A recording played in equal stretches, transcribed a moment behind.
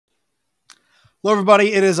Hello,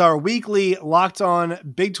 everybody. It is our weekly Locked On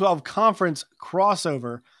Big 12 Conference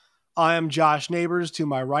crossover. I am Josh Neighbors. To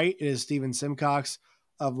my right, it is Steven Simcox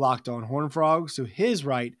of Locked On Horned Frogs. To his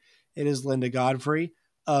right, it is Linda Godfrey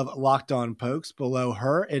of Locked On Pokes. Below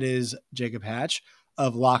her, it is Jacob Hatch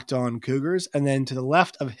of Locked On Cougars. And then to the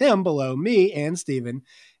left of him, below me and Steven,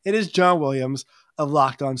 it is John Williams of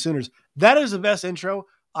Locked On Sooners. That is the best intro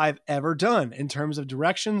I've ever done in terms of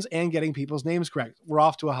directions and getting people's names correct. We're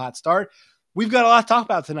off to a hot start. We've got a lot to talk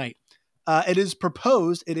about tonight. It is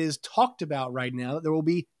proposed, it is talked about right now that there will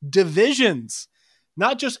be divisions,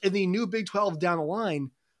 not just in the new Big 12 down the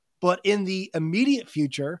line, but in the immediate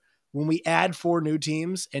future when we add 4 new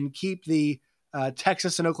teams and keep the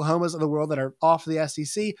Texas and Oklahomas of the world that are off the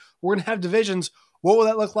SEC. We're going to have divisions. What will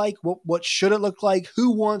that look like? What should it look like?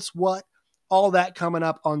 Who wants what? All that coming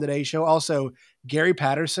up on today's show. Also, Gary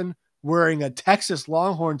Patterson wearing a Texas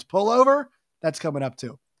Longhorns pullover. That's coming up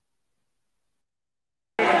too.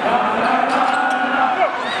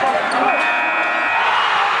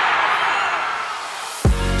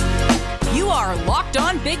 You are Locked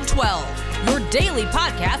On Big 12, your daily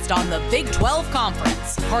podcast on the Big 12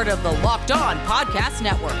 Conference, part of the Locked On Podcast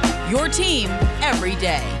Network, your team every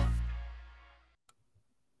day.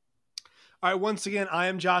 All right, once again, I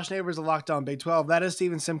am Josh Neighbors of Locked On Big 12. That is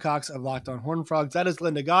Steven Simcox of Locked On Horned Frogs. That is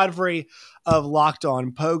Linda Godfrey of Locked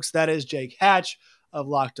On Pokes. That is Jake Hatch of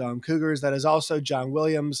Locked On Cougars. That is also John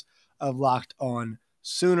Williams of Locked On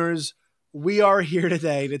Sooners. We are here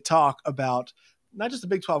today to talk about not just the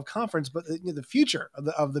Big 12 Conference, but the future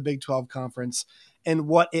of the Big 12 Conference and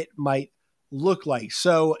what it might look like.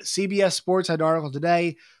 So CBS Sports had an article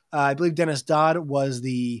today. I believe Dennis Dodd was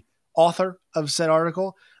the author of said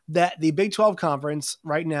article, that the Big 12 Conference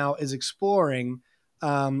right now is exploring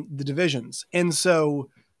the divisions. And so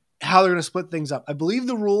how they're going to split things up. I believe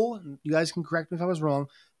the rule, you guys can correct me if I was wrong,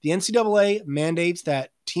 the NCAA mandates that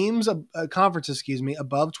conferences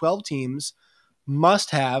above 12 teams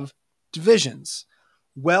must have divisions.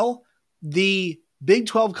 Well, the Big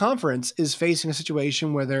 12 Conference is facing a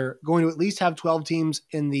situation where they're going to at least have 12 teams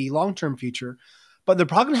in the long-term future, but they're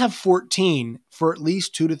probably going to have 14 for at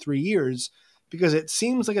least 2 to 3 years, because it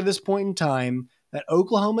seems like at this point in time that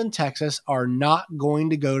Oklahoma and Texas are not going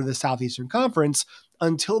to go to the Southeastern Conference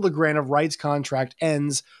until the grant of rights contract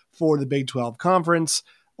ends for the Big 12 Conference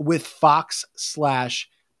with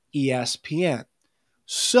Fox/ESPN.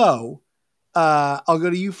 So I'll go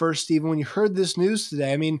to you first, Stephen. When you heard this news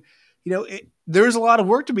today, I mean, there's a lot of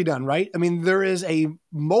work to be done, right? I mean, there is a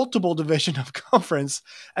multiple division of conference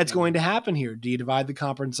that's going to happen here. Do you divide the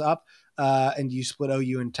conference up and do you split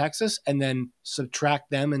OU and Texas and then subtract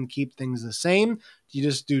them and keep things the same? Do you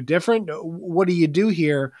just do different? What do you do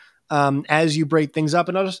here as you break things up?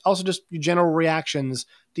 And also just your general reactions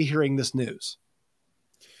to hearing this news.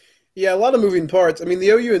 Yeah, a lot of moving parts. I mean,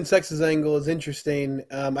 the OU and Texas angle is interesting.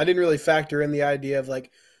 I didn't really factor in the idea of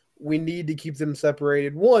we need to keep them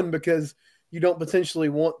separated. One, because you don't potentially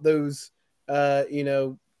want those,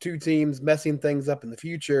 2 teams messing things up in the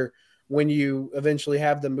future when you eventually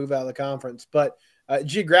have them move out of the conference. But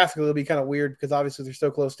geographically, it'll be kind of weird because obviously they're so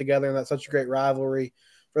close together and that's such a great rivalry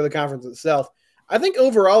for the conference itself. I think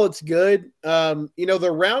overall it's good.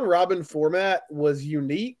 The round robin format was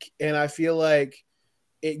unique, and I feel like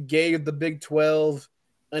it gave the Big 12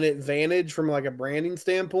 an advantage from a branding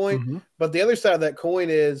standpoint. Mm-hmm. But the other side of that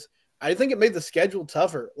coin is I think it made the schedule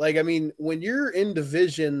tougher. When you're in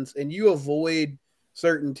divisions and you avoid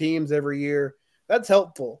certain teams every year, that's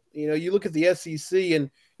helpful. You look at the SEC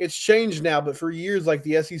and it's changed now, but for years,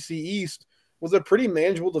 the SEC East was a pretty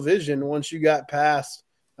manageable division once you got past,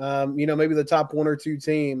 maybe the top 1 or 2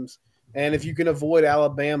 teams. And if you can avoid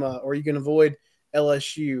Alabama or you can avoid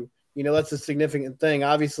LSU, that's a significant thing.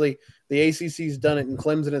 Obviously, the ACC's done it, and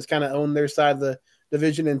Clemson has kind of owned their side of the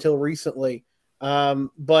division until recently.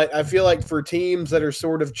 But I feel like for teams that are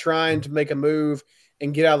sort of trying to make a move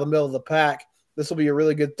and get out of the middle of the pack, this will be a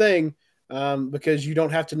really good thing because you don't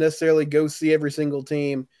have to necessarily go see every single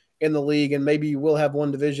team in the league, and maybe you will have one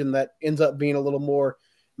division that ends up being a little more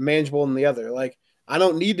manageable than the other. I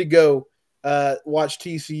don't need to go watch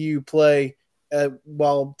TCU play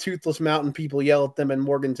while Toothless Mountain people yell at them in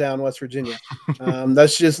Morgantown, West Virginia.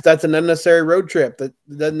 That's an unnecessary road trip that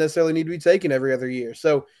doesn't necessarily need to be taken every other year.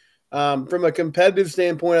 So from a competitive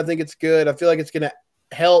standpoint, I think it's good. I feel like it's going to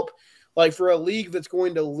help for a league that's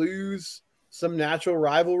going to lose some natural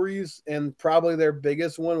rivalries, and probably their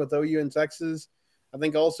biggest one with OU and Texas. I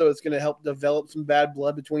think also it's going to help develop some bad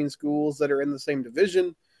blood between schools that are in the same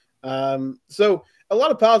division. So a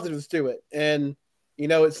lot of positives to it. And,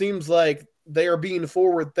 it seems like they are being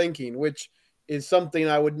forward thinking, which is something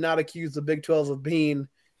I would not accuse the Big 12 of being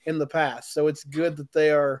in the past. So it's good that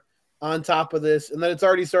they are on top of this, and that it's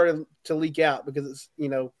already started to leak out because it's,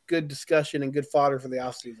 good discussion and good fodder for the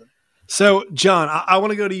offseason. So, John, I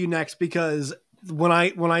want to go to you next because when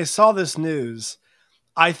I saw this news,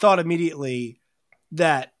 I thought immediately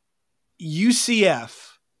that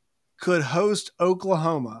UCF could host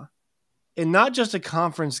Oklahoma in not just a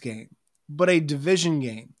conference game, but a division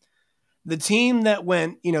game. The team that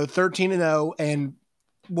went, 13-0 and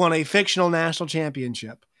won a fictional national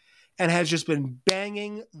championship and has just been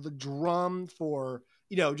banging the drum for,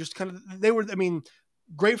 just kind of,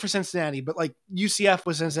 great for Cincinnati, but like UCF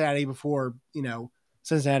was Cincinnati before,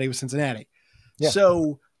 Cincinnati was Cincinnati. Yeah.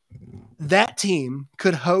 So that team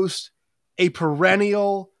could host a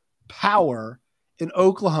perennial power in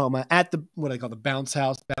Oklahoma at the, what I call the bounce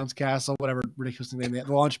house, bounce castle, whatever ridiculous name they have,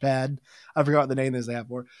 the launch pad. I forgot what the name is they have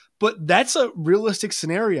for, but that's a realistic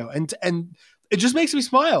scenario. And it just makes me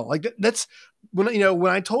smile. Like that's when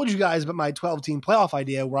I told you guys about my 12-team playoff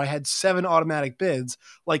idea where I had 7 automatic bids,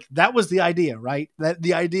 like that was the idea, right? That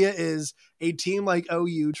the idea is a team like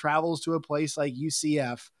OU travels to a place like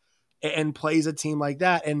UCF and plays a team like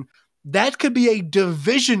that. And that could be a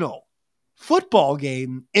divisional football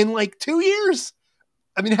game in like 2 years.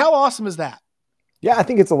 I mean, how awesome is that? Yeah, I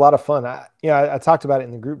think it's a lot of fun. I talked about it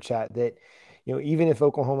in the group chat that, even if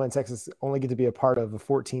Oklahoma and Texas only get to be a part of a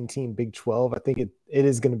 14-team Big 12, I think it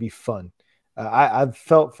is going to be fun. I've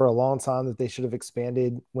felt for a long time that they should have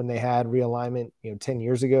expanded when they had realignment, 10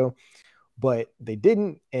 years ago, but they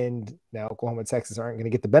didn't. And now Oklahoma and Texas aren't going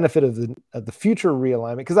to get the benefit of the future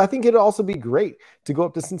realignment, because I think it'd also be great to go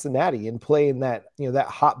up to Cincinnati and play in that, that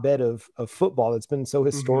hotbed of football that's been so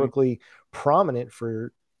historically prominent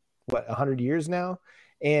for 100 years now.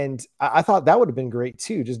 And I thought that would have been great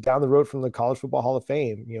too, just down the road from the College Football Hall of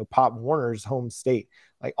Fame, Pop Warner's home state,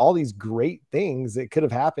 like all these great things that could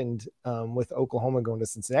have happened with Oklahoma going to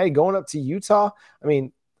Cincinnati, going up to Utah. I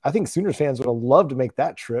mean, I think Sooners fans would have loved to make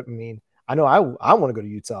that trip. I mean, I know I want to go to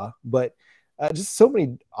Utah, but just so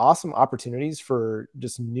many awesome opportunities for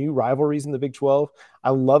just new rivalries in the Big 12.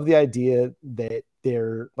 I love the idea that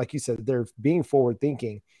they're, like you said, they're being forward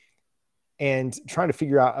thinking and trying to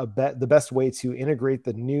figure out the best way to integrate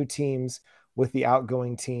the new teams with the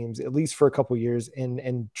outgoing teams, at least for a couple of years,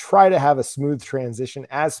 and try to have a smooth transition,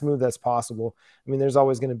 as smooth as possible. I mean, there's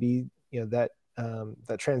always going to be, that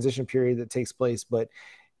transition period that takes place, but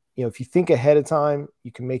if you think ahead of time,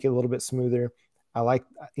 you can make it a little bit smoother. I like,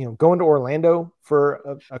 going to Orlando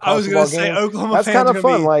for a I was going to say Oklahoma. That's kind of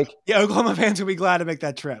fun. Oklahoma fans will be glad to make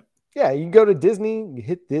that trip. Yeah, you can go to Disney, you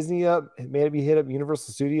hit Disney up, maybe hit up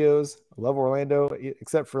Universal Studios. I love Orlando,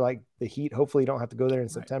 except for like the heat. Hopefully you don't have to go there in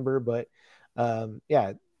September, but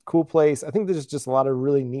yeah, cool place. I think there's just a lot of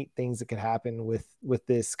really neat things that could happen with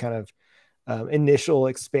this kind of initial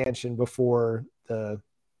expansion before the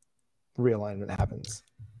realignment happens.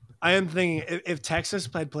 I am thinking if Texas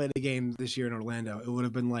had played a game this year in Orlando, it would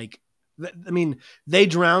have been like, I mean, they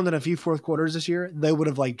drowned in a few fourth quarters this year. They would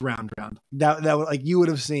have like drowned. That would, like, you would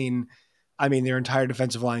have seen, I mean, their entire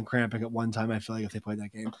defensive line cramping at one time, I feel like, if they played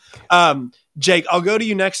that game. Jake, I'll go to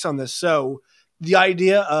you next on this. So the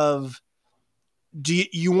idea of, do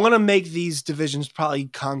you want to make these divisions probably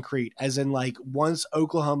concrete, as in like once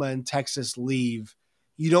Oklahoma and Texas leave,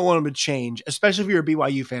 you don't want them to change, especially if you're a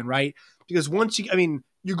BYU fan, right? Because once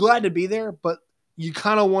you're glad to be there, but you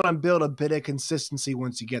kind of want to build a bit of consistency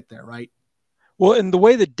once you get there, right? Well, and the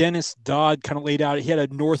way that Dennis Dodd kind of laid out, he had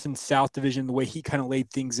a North and South division, the way he kind of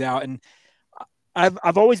laid things out. And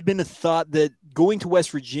I've always been a thought that going to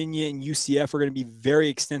West Virginia and UCF are going to be very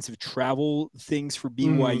extensive travel things for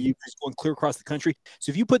BYU, just going clear across the country.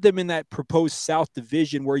 So if you put them in that proposed South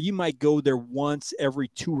division where you might go there once every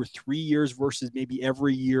 2 or 3 years versus maybe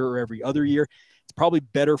every year or every other year, it's probably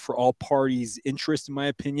better for all parties' interest, in my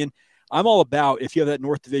opinion. I'm all about, if you have that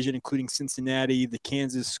North division, including Cincinnati, the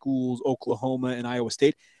Kansas schools, Oklahoma, and Iowa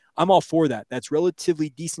State, I'm all for that. That's relatively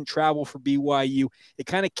decent travel for BYU. It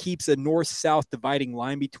kind of keeps a north-south dividing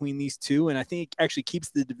line between these two, and I think it actually keeps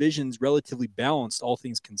the divisions relatively balanced, all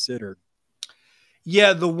things considered.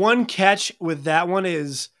 Yeah, the one catch with that one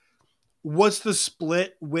is, what's the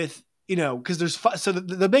split with, because there's so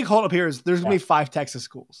the big holdup here is there's going to be 5 Texas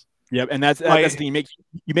schools. Yep, and that's the thing.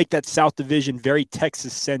 You make that South Division very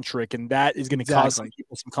Texas-centric, and that is going to cause some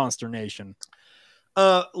people some consternation.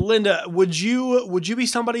 Linda, would you be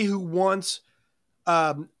somebody who wants,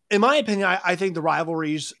 in my opinion, I think the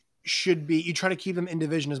rivalries should be, you try to keep them in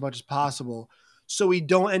division as much as possible, so we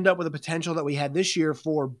don't end up with the potential that we had this year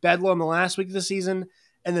for Bedlam the last week of the season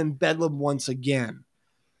and then Bedlam once again.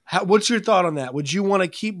 What's your thought on that? Would you want to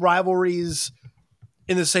keep rivalries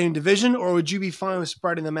in the same division, or would you be fine with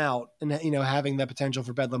spreading them out and having the potential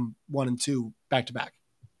for Bedlam 1 and 2 back to back?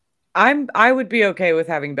 I would be okay with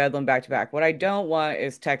having Bedlam back to back. What I don't want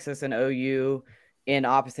is Texas and OU in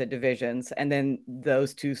opposite divisions, and then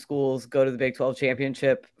those two schools go to the Big 12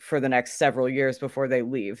 championship for the next several years before they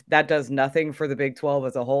leave. That does nothing for the Big 12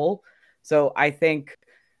 as a whole. So I think,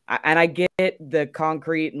 and I get the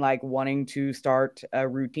concrete and like wanting to start a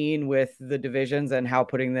routine with the divisions and how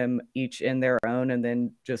putting them each in their own and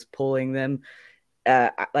then just pulling them.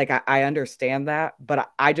 I understand that,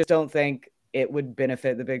 but I just don't think it would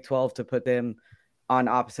benefit the Big 12 to put them on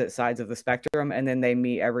opposite sides of the spectrum, and then they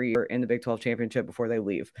meet every year in the Big 12 championship before they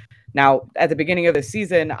leave. Now, at the beginning of the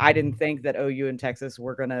season, I didn't think that OU and Texas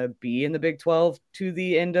were going to be in the Big 12 to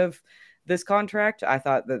the end of this contract. I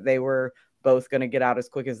thought that they were both going to get out as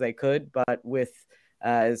quick as they could, but with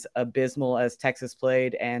as abysmal as Texas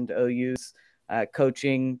played and OU's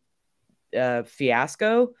coaching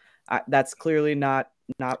fiasco, that's clearly not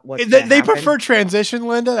what they prefer transition,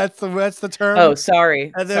 Linda. That's the term. Oh,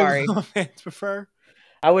 sorry. Fans prefer.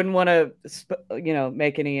 I wouldn't want to,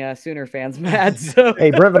 make any Sooner fans mad. So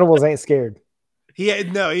hey, Brent Venables ain't scared. He is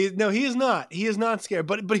not. He is not scared.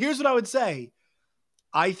 But here's what I would say.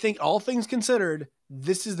 I think all things considered,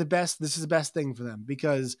 this is the best thing for them,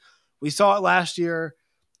 because we saw it last year.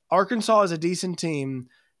 Arkansas is a decent team.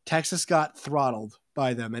 Texas got throttled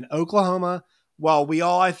by them, and Oklahoma. Well,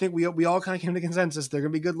 I think we all kind of came to consensus they're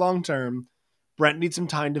going to be good long term. Brent needs some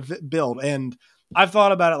time to build, and I've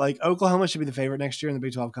thought about it like Oklahoma should be the favorite next year in the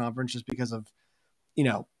Big 12 conference just because of,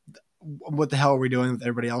 what the hell are we doing with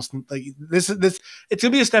everybody else? Like this, it's going to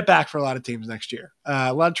be a step back for a lot of teams next year.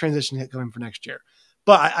 A lot of transition hit coming for next year,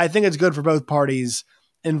 but I think it's good for both parties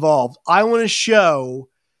involved. I want to show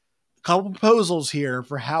a couple proposals here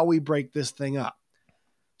for how we break this thing up.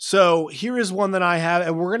 So here is one that I have,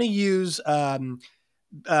 and we're going to use,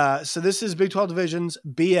 so this is Big 12 divisions,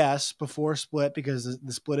 BS before split, because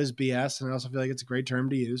the split is BS, and I also feel like it's a great term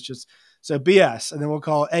to use. So BS, and then we'll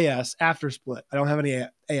call it AS after split. I don't have any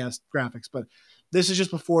AS graphics, but this is just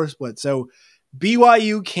before split. So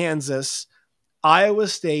BYU, Kansas, Iowa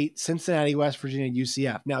State, Cincinnati, West Virginia,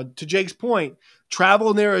 UCF. Now, to Jake's point,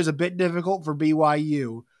 travel there is a bit difficult for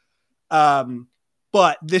BYU,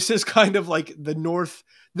 but this is kind of like the north.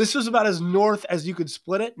 This was about as north as you could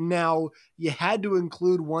split it. Now, you had to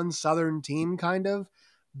include one southern team kind of,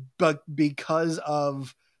 but because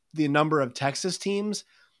of the number of Texas teams,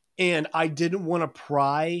 and I didn't want to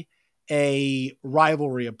pry a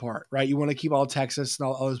rivalry apart, right? You want to keep all Texas and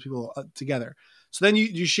all those people together. So then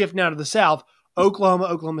you shift now to the south. Oklahoma,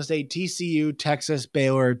 Oklahoma State, TCU, Texas,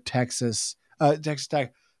 Baylor, Texas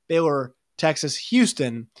Tech, Baylor, Texas,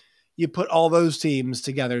 Houston. You put all those teams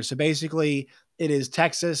together. So basically it is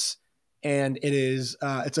Texas and it's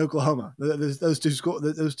Oklahoma. Those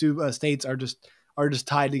two states are just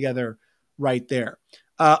tied together right there.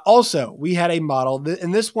 Also, we had a model,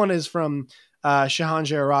 and this one is from Shahan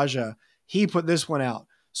Jayaraja. He put this one out.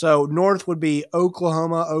 So north would be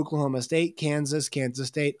Oklahoma, Oklahoma State, Kansas, Kansas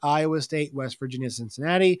State, Iowa State, West Virginia,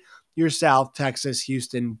 Cincinnati. Your south, Texas,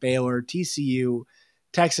 Houston, Baylor, TCU,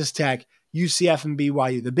 Texas Tech, UCF, and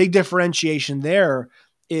BYU. The big differentiation there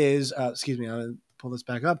is, I'm going to pull this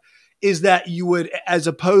back up, is that you would, as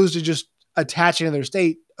opposed to just attaching another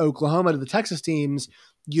state, Oklahoma, to the Texas teams,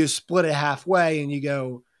 you split it halfway and you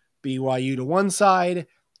go BYU to one side,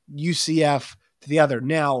 UCF to the other.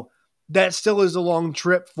 Now, that still is a long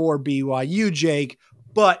trip for BYU, Jake,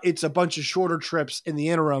 but it's a bunch of shorter trips in the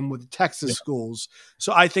interim with the Texas schools.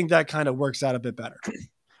 So I think that kind of works out a bit better.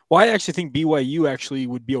 Well, I actually think BYU actually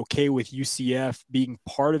would be okay with UCF being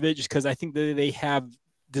part of it, just because I think that they have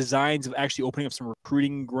designs of actually opening up some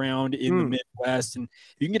recruiting ground in the Midwest. And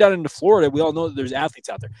if you can get out into Florida, we all know that there's athletes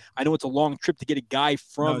out there. I know it's a long trip to get a guy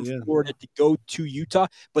from Florida to go to Utah,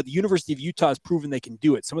 but the University of Utah has proven they can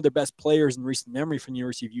do it. Some of their best players in recent memory from the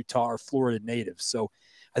University of Utah are Florida natives. So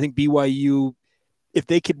I think BYU, if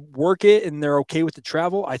they could work it and they're okay with the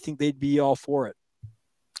travel, I think they'd be all for it.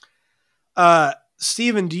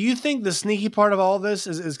 Steven, do you think the sneaky part of all this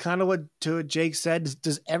is kind of what Jake said?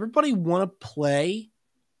 Does everybody want to play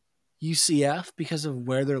UCF because of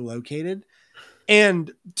where they're located?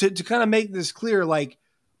 And to kind of make this clear, like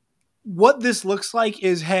what this looks like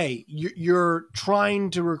is, hey, you're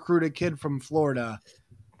trying to recruit a kid from Florida.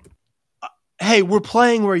 Hey, we're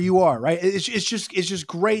playing where you are, right? It's just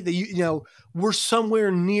great that you we're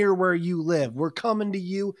somewhere near where you live. We're coming to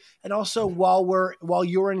you, and also while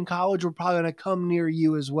you're in college, we're probably going to come near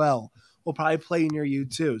you as well. We'll probably play near you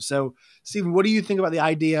too. So, Steven, what do you think about the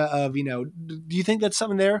idea of, do you think that's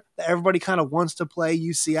something there that everybody kind of wants to play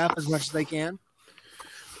UCF as much as they can?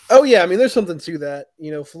 Oh yeah, I mean, there's something to that.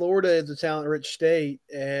 Florida is a talent-rich state,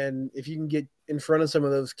 and if you can get in front of some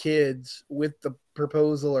of those kids with the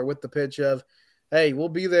proposal or with the pitch of, "Hey, we'll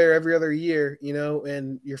be there every other year,"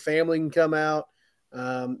 and your family can come out.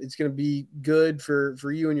 It's going to be good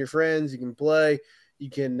for you and your friends. You can play. You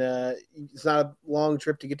can. It's not a long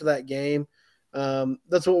trip to get to that game.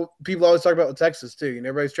 That's what people always talk about with Texas too.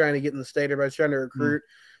 Everybody's trying to get in the state. Everybody's trying to recruit.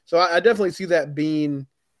 So I definitely see that being,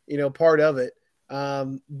 part of it.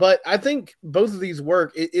 But I think both of these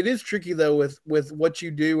work. It is tricky though with what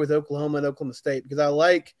you do with Oklahoma and Oklahoma State, because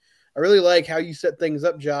I really like how you set things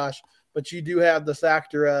up, Josh. But you do have the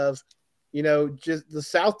factor of, just the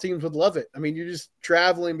South teams would love it. I mean, you're just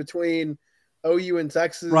traveling between OU and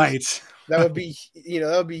Texas, right? That would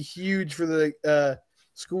be huge for the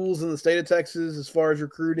schools in the state of Texas as far as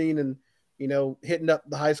recruiting and hitting up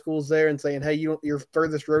the high schools there and saying, hey, your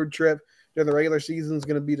furthest road trip during the regular season is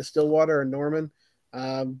going to be to Stillwater or Norman.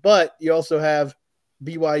 But you also have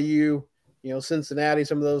BYU, Cincinnati,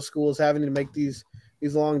 some of those schools having to make these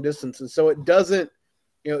long distances. So it doesn't,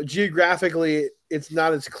 geographically, it's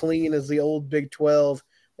not as clean as the old Big 12,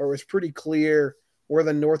 where it was pretty clear where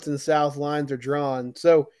the north and south lines are drawn.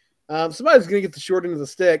 So somebody's going to get the short end of the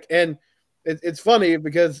stick. And it's funny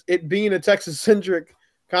because it being a Texas-centric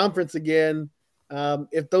conference again,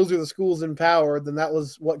 if those are the schools in power, then that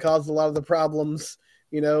was what caused a lot of the problems,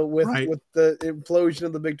 with the implosion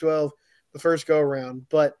of the Big 12 the first go-around.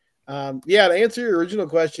 But, to answer your original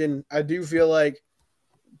question, I do feel like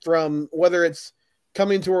from whether it's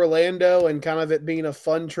coming to Orlando and kind of it being a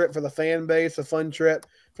fun trip for the fan base, a fun trip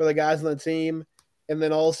for the guys on the team, and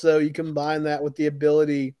then also you combine that with the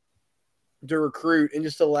ability to recruit and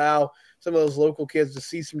just allow some of those local kids to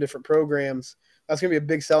see some different programs, that's going to be a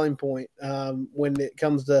big selling point when it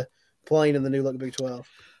comes to playing in the new look Big 12.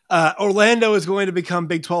 Orlando is going to become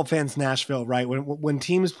Big 12 fans Nashville, right? When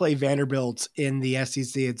teams play Vanderbilt in the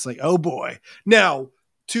SEC, it's like, oh boy. Now,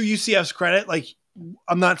 to UCF's credit, like,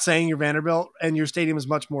 I'm not saying you're Vanderbilt and your stadium is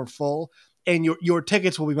much more full and your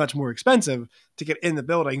tickets will be much more expensive to get in the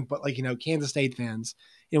building. But like, Kansas State fans,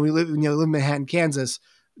 we live in Manhattan, Kansas.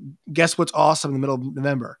 Guess what's awesome in the middle of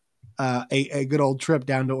November? A good old trip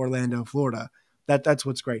down to Orlando, Florida. That's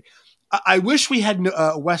what's great. I wish we had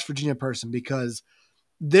a West Virginia person because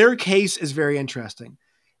their case is very interesting.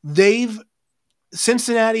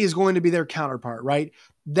 Cincinnati is going to be their counterpart, right?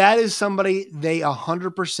 That is somebody they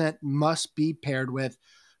 100% must be paired with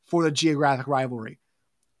for the geographic rivalry.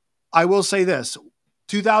 I will say this,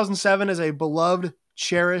 2007 is a beloved,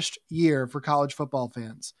 cherished year for college football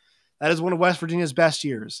fans. That is one of West Virginia's best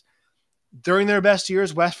years. During their best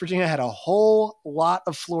years, West Virginia had a whole lot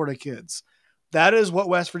of Florida kids. That is what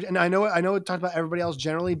West Virginia, and I know it talked about everybody else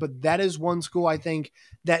generally, but that is one school I think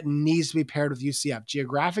that needs to be paired with UCF.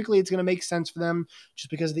 Geographically, it's going to make sense for them just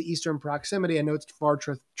because of the eastern proximity. I know it's a far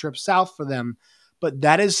trip south for them, but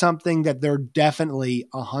that is something that they're definitely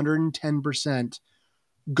 110%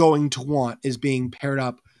 going to want is being paired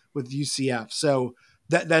up with UCF. So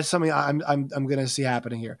that's something I'm going to see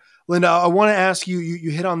happening here. Linda, I want to ask you,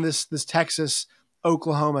 you hit on this Texas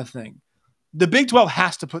Oklahoma thing. The Big 12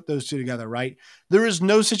 has to put those two together, right? There is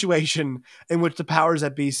no situation in which the powers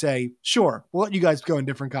that be say, sure, we'll let you guys go in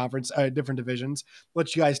different different divisions,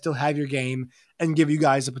 let you guys still have your game and give you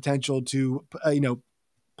guys the potential to,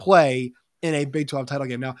 play in a Big 12 title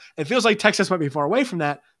game. Now, it feels like Texas might be far away from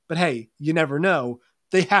that, but hey, you never know.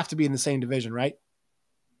 They have to be in the same division, right?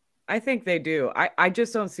 I think they do. I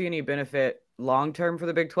just don't see any benefit long-term for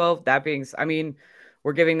the Big 12. That being,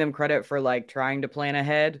 we're giving them credit for like trying to plan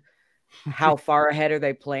ahead. How far ahead are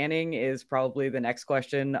they planning is probably the next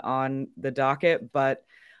question on the docket. But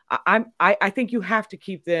I think you have to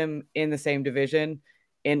keep them in the same division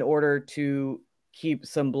in order to keep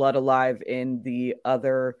some blood alive in the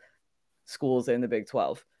other schools in the Big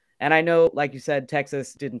 12. And I know, like you said,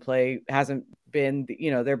 Texas hasn't been,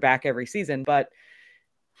 they're back every season, but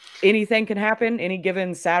anything can happen any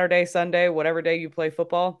given Saturday, Sunday, whatever day you play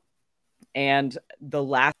football. And the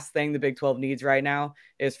last thing the Big 12 needs right now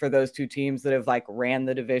is for those two teams that have like ran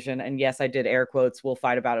the division. And yes, I did air quotes. We'll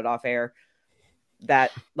fight about it off air.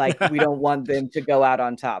 That like, we don't want them to go out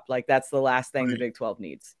on top. Like that's the last thing the Big 12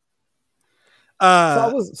 needs. So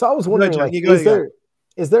I was wondering, like,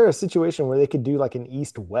 is there a situation where they could do like an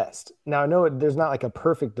East-West? Now I know there's not like a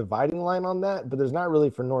perfect dividing line on that, but there's not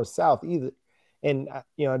really for North-South either. And,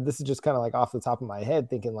 this is just kind of like off the top of my head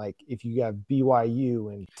thinking like if you have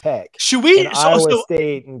BYU and Tech, should we, and Iowa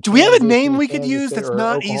State, and do we have a name we could use State, that's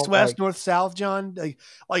not Oklahoma, East, West, North, South, John?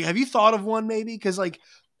 Like, have you thought of one maybe? Because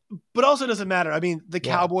but also it doesn't matter. I mean, the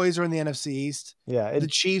Cowboys are in the NFC East. Yeah. The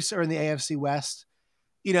Chiefs are in the AFC West.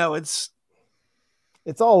 It's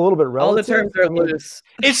It's all a little bit All the relative. terms are loose.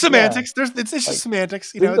 It's semantics. It's just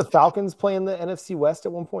semantics. Didn't the Falcons play in the NFC West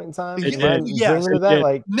at one point in time? They Am I did. dreaming of that? Did.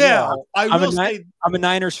 Like now, I will say I'm a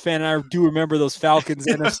Niners fan, and I do remember those Falcons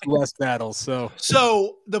NFC West battles.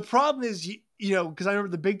 So the problem is, because I remember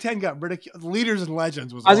the Big Ten got ridiculed. Leaders and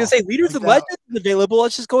Legends was. I was gonna say Leaders and Legends is available.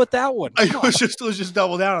 Let's just go with that one. Let's just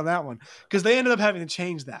double down on that one because they ended up having to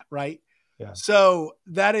change that, right? Yeah. So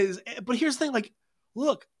that is, but here's the thing: like,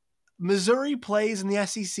 look, Missouri plays in the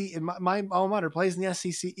SEC, and my alma mater plays in the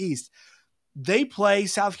SEC East. They play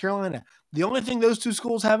South Carolina. The only thing those two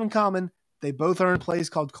schools have in common, they both are in a place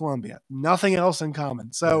called Columbia. Nothing else in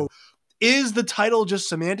common. So is the title just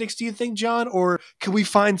semantics, do you think, John? Or can we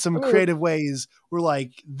find some creative ways where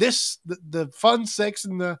like this, the fun six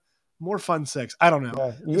and the more fun six? I don't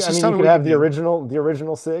know. Yeah. You could have the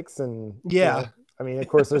original six and of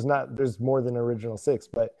course there's more than original six,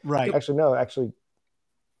 but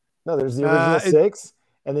no, there's the original six,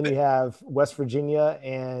 and then you have West Virginia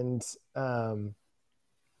and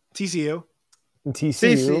TCU. And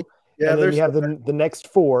TCU. Yeah, and then you have the next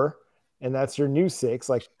four, and that's your new six.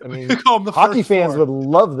 Like, I mean, hockey fans would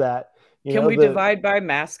love that. Can we divide by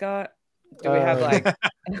mascot? Do we have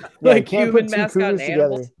like human mascot and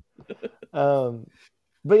animals?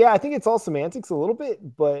 But yeah, I think it's all semantics a little bit,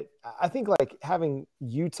 but I think like having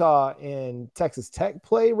Utah and Texas Tech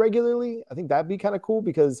play regularly, I think that'd be kind of cool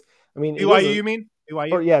because BYU, you mean?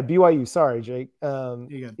 BYU? Or, BYU. Sorry, Jake.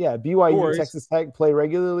 BYU and Texas Tech play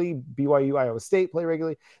regularly. BYU, Iowa State play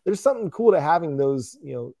regularly. There's something cool to having those,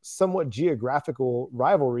 somewhat geographical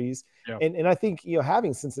rivalries. Yeah. And I think,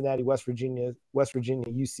 having Cincinnati, West Virginia,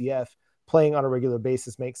 UCF playing on a regular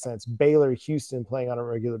basis makes sense. Baylor, Houston playing on a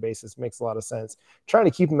regular basis makes a lot of sense. Trying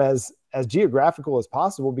to keep them as geographical as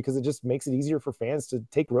possible because it just makes it easier for fans to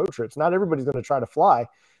take road trips. Not everybody's going to try to fly.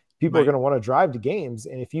 People are going to want to drive to games.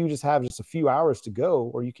 And if you just have just a few hours to go,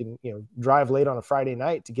 or you can, drive late on a Friday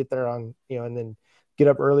night to get there on, and then get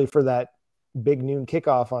up early for that big noon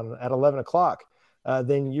kickoff at 11 o'clock,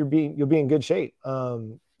 then you'll be in good shape.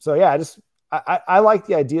 So yeah, I like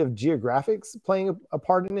the idea of geographics playing a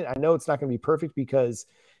part in it. I know it's not going to be perfect because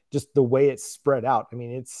just the way it's spread out. I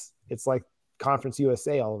mean, it's like Conference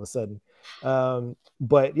USA all of a sudden.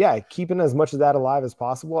 But yeah, keeping as much of that alive as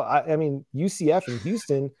possible. I mean, UCF and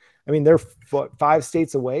Houston, they're 5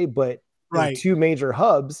 states away, but two major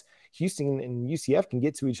hubs, Houston and UCF can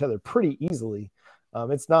get to each other pretty easily.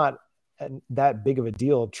 It's not that big of a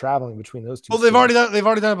deal traveling between those two. Well, they've already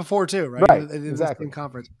done it before too, right? Exactly. In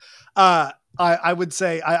conference. I would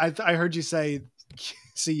say I heard you say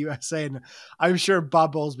CUSA, and I'm sure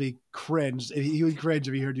Bob Bowlesby cringed. He would cringe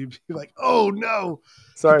if he heard you be like, "Oh no,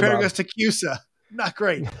 sorry, comparing Bob. us to CUSA, not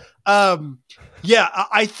great."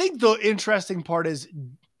 I think the interesting part is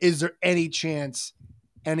there any chance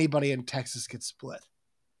anybody in Texas gets split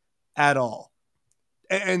at all?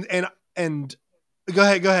 And go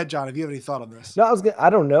ahead, John, if you have any thought on this. No, I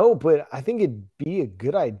don't know, but I think it'd be a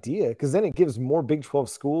good idea because then it gives more Big 12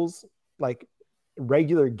 schools like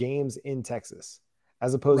regular games in Texas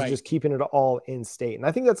as opposed to just keeping it all in state. And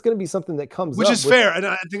I think that's going to be something that comes which up. Which is fair. And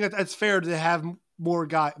I think that's fair to have more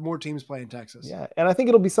teams play in Texas. Yeah. And I think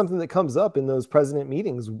it'll be something that comes up in those president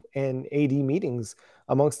meetings and AD meetings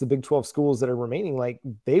amongst the Big 12 schools that are remaining. Like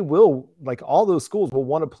they will, like all those schools will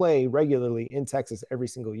want to play regularly in Texas every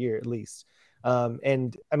single year, at least.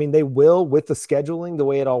 And they will, with the scheduling, the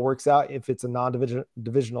way it all works out, if it's a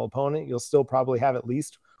non-divisional opponent, you'll still probably have at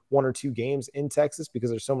least 1 or 2 games in Texas because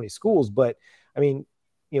there's so many schools. But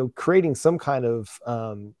creating some kind of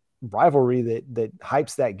rivalry that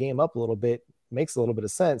hypes that game up a little bit makes a little bit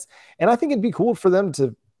of sense. And I think it'd be cool for them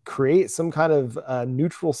to create some kind of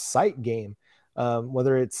neutral site game,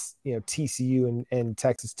 whether it's TCU and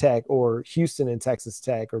Texas Tech, or Houston and Texas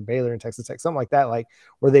Tech, or Baylor and Texas Tech, something like that, like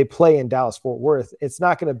where they play in Dallas-Fort Worth. It's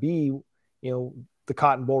not going to be the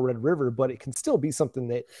Cotton Bowl Red River, but it can still be something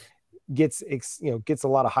that gets a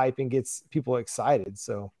lot of hype and gets people excited.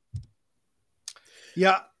 So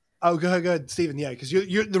yeah. Oh, go ahead, Steven. Yeah, because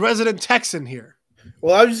you're the resident Texan here.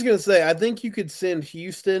 Well, I was just gonna say, I think you could send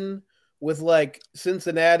Houston with like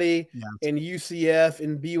Cincinnati and UCF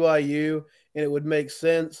and BYU, and it would make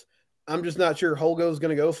sense. I'm just not sure Holgo's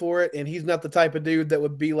going to go for it, and he's not the type of dude that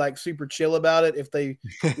would be like super chill about it if they,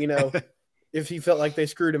 if he felt like they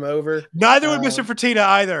screwed him over. Neither would Mr. Fertitta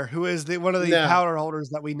either, who is one of the powder holders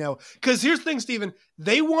that we know. Because here's the thing, Steven,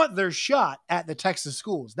 they want their shot at the Texas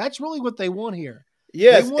schools. That's really what they want here.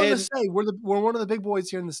 Yes, they want to say we're one of the big boys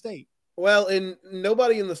here in the state. Well, and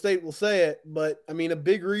nobody in the state will say it, but a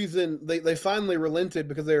big reason they finally relented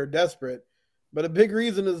because they were desperate. But a big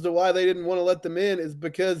reason as to why they didn't want to let them in is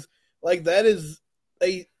because that is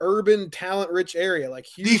a urban talent-rich area. Like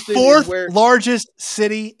Houston, the fourth is where, largest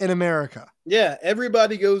city in America. yeah,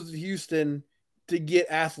 everybody goes to Houston to get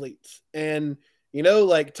athletes. And,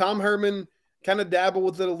 like Tom Herman kind of dabbled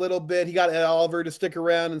with it a little bit. He got Ed Oliver to stick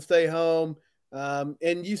around and stay home.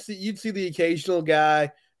 And you'd see the occasional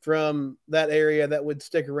guy from that area that would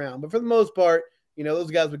stick around. But for the most part,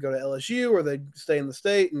 those guys would go to LSU or they'd stay in the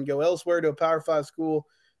state and go elsewhere to a Power 5 school.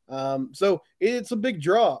 So it's a big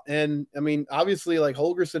draw. And I mean, obviously, like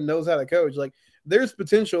Holgorsen knows how to coach. Like there's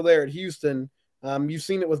potential there at Houston. You've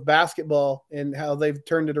seen it with basketball and how they've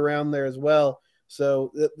turned it around there as well.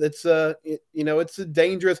 So it's a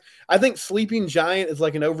dangerous. I think sleeping giant is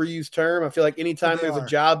like an overused term. I feel like anytime there's a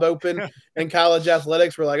job open in college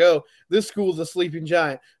athletics, we're like, oh, this school's a sleeping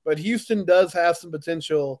giant. But Houston does have some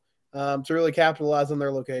potential to really capitalize on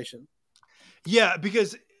their location. Yeah,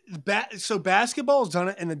 because basketball has done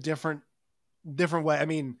it in a different way. I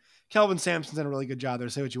mean, Kelvin Sampson's done a really good job there.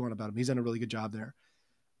 Say what you want about him. He's done a really good job there.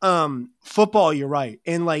 Football, you're right.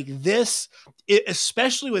 And like this,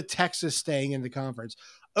 especially with Texas staying in the conference,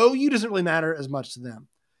 OU doesn't really matter as much to them.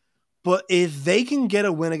 But if they can get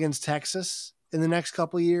a win against Texas in the next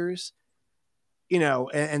couple of years,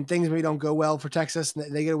 and things maybe don't go well for Texas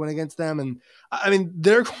and they get a win against them. And I mean,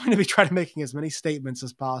 they're going to be trying to making as many statements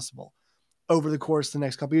as possible over the course of the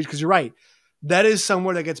next couple of years. Cause you're right. That is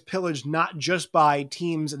somewhere that gets pillaged, not just by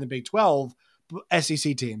teams in the Big 12, but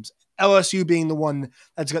SEC teams. LSU being the one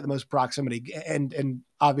that's got the most proximity, and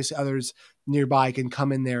obviously others nearby can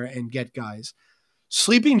come in there and get guys.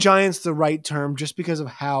 Sleeping giant's the right term just because of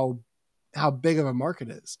how big of a market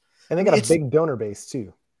is. And they got a big donor base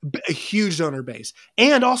too. A huge donor base.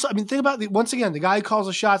 And also, I mean, think about once again, the guy who calls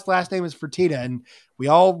the shots, last name is Fertitta, and we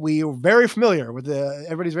are very familiar with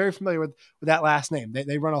everybody's very familiar with that last name.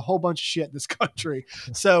 They run a whole bunch of shit in this country.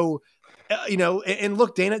 So, and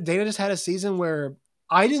look, Dana just had a season where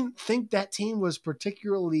I didn't think that team was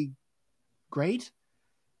particularly great.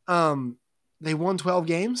 They won 12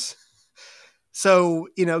 games. So,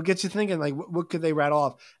 gets you thinking, like, what could they rattle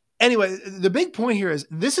off? Anyway, the big point here is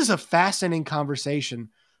this is a fascinating conversation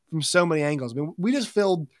from so many angles. I mean, we just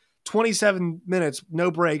filled 27 minutes,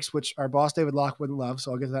 no breaks, which our boss David Locke wouldn't love,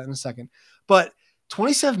 so I'll get to that in a second. But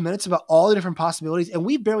 27 minutes about all the different possibilities, and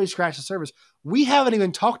we barely scratched the surface. We haven't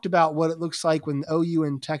even talked about what it looks like when OU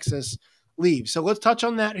and Texas leave. So let's touch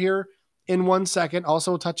on that here in 1 second.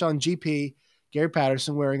 Also, we'll touch on GP, Gary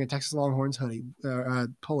Patterson, wearing a Texas Longhorns hoodie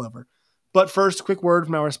pullover. But first, quick word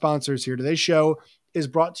from our sponsors here. Today's show is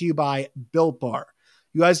brought to you by Built Bar.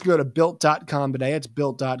 You guys can go to built.com today. It's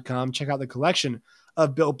built.com. Check out the collection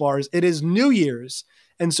of Built Bars. It is New Year's.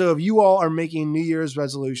 And so if you all are making New Year's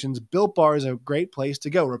resolutions, Built Bar is a great place to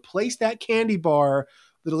go. Replace that candy bar,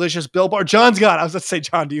 the delicious Built Bar. John's got it. I was going to say,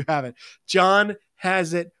 John, do you have it? John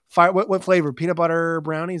has it. What flavor? Peanut butter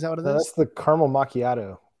brownie? Is that what it is? That's the caramel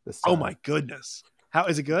macchiato. Oh my goodness. How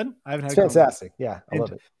is it good? I haven't had it. It's fantastic. Yeah, I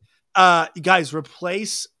love it. You guys,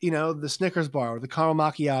 replace, the Snickers bar or the caramel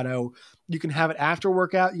macchiato. You can have it after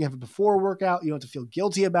workout. You can have it before workout. You don't have to feel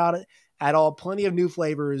guilty about it at all. Plenty of new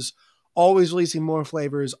flavors, always releasing more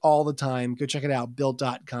flavors all the time. Go check it out.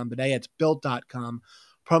 Built.com today. It's built.com.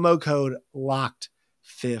 Promo code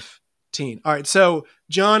LOCKED15. All right. So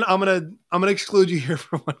John, I'm going to exclude you here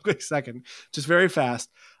for one quick second, just very fast.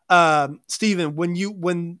 Steven,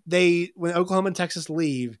 when Oklahoma and Texas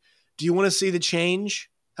leave, do you want to see the change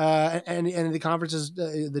and the conferences,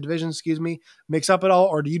 the division, mix up at all?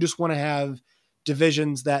 Or do you just want to have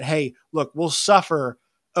divisions that, hey, look, we'll suffer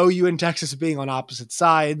OU and Texas being on opposite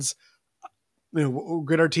sides, we'll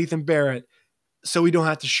grit our teeth and bear it, so we don't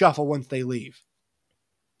have to shuffle once they leave?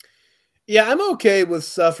 Yeah, I'm okay with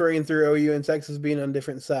suffering through OU and Texas being on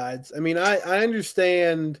different sides. I mean, I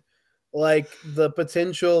understand like the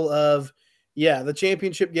potential of, the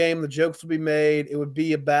championship game, the jokes will be made. It would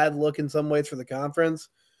be a bad look in some ways for the conference.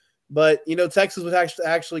 But, Texas would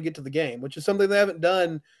actually get to the game, which is something they haven't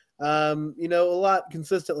done, a lot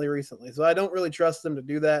consistently recently. So I don't really trust them to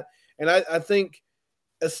do that. And I think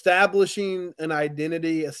establishing an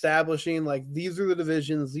identity, like these are the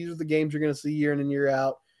divisions, these are the games you're going to see year in and year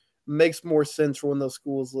out, makes more sense for when those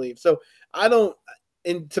schools leave. So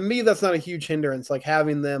and to me, that's not a huge hindrance, like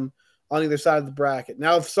having them on either side of the bracket.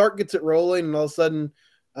 Now, if Sark gets it rolling and all of a sudden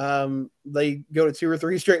they go to 2 or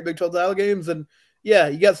 3 straight Big 12 title games, and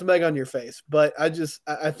you got some egg on your face. But I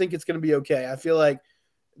think it's going to be okay. I feel like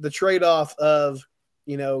the trade-off of,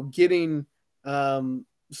 getting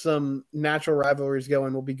some natural rivalries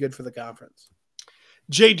going will be good for the conference.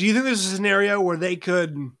 Jay, do you think there's a scenario where they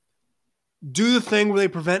could do the thing where they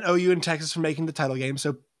prevent OU and Texas from making the title game?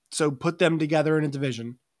 So put them together in a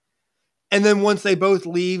division. And then once they both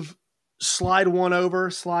leave, slide one over,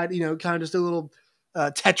 kind of just a little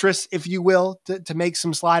Tetris, if you will, to make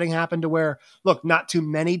some sliding happen to where, look, not too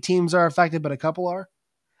many teams are affected, but a couple are?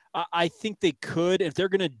 I think they could. If they're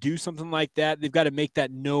going to do something like that, they've got to make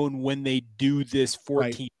that known when they do this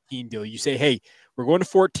 14-team deal. You say, hey, we're going to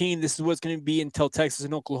 14. This is what's going to be until Texas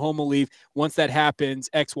and Oklahoma leave. Once that happens,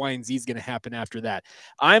 X, Y, and Z is going to happen after that.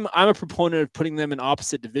 I'm a proponent of putting them in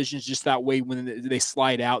opposite divisions, just that way when they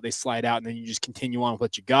slide out, and then you just continue on with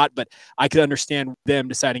what you got. But I could understand them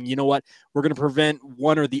deciding, you know what, we're going to prevent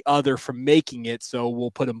one or the other from making it, so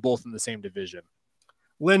we'll put them both in the same division.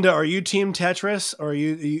 Linda, are you team Tetris or are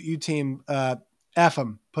you team F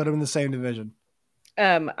them? Put them in the same division.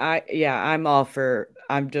 I'm all for.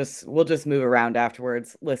 We'll just move around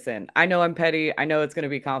afterwards. Listen, I know I'm petty. I know it's going to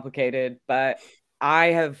be complicated, but I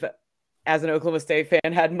have, as an Oklahoma State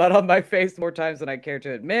fan, had mud on my face more times than I care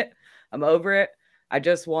to admit. I'm over it. I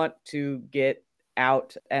just want to get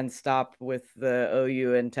out and stop with the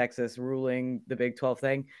OU and Texas ruling the Big 12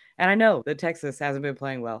 thing. And I know that Texas hasn't been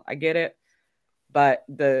playing well. I get it. But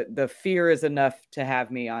the fear is enough to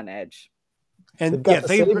have me on edge. And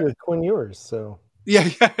with Quinn Ewers, so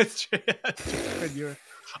it's true.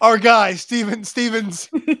 Our guy, Steven's favorite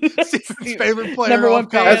player. Number one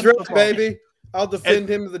fan. That's right, baby. I'll defend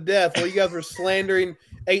him to the death. While you guys were slandering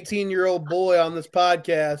 18-year-old boy on this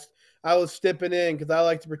podcast, I was stepping in because I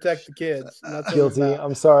like to protect the kids. Guilty.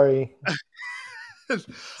 I'm sorry.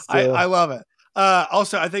 I love it.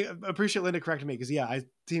 Also, I appreciate Linda correcting me because I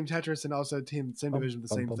team Tetris and also team same division, the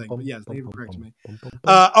same thing. But yes, they corrected me.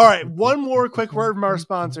 All right, one more quick word from our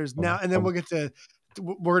sponsors now, and then we're going to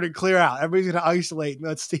clear out. Everybody's going to isolate and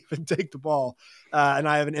let Stephen take the ball, and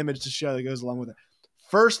I have an image to show that goes along with it.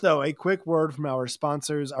 First, though, a quick word from our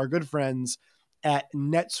sponsors, our good friends at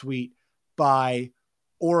NetSuite by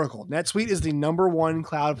Oracle. NetSuite is the #1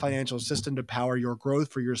 cloud financial system to power your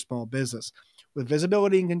growth for your small business. With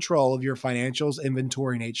visibility and control of your financials,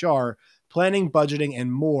 inventory, and HR, planning, budgeting, and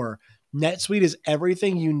more, NetSuite is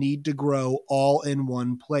everything you need to grow all in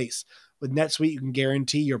one place. With NetSuite, you can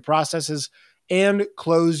guarantee your processes and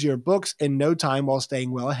close your books in no time while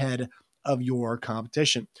staying well ahead of your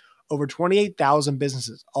competition. Over 28,000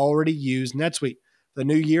 businesses already use NetSuite. The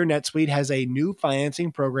new year, NetSuite has a new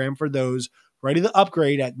financing program for those ready to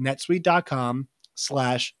upgrade at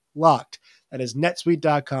netsuite.com/locked. That is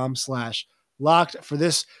netsuite.com/locked for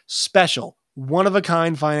this special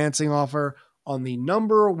one-of-a-kind financing offer on the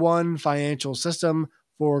 #1 financial system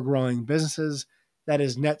for growing businesses. That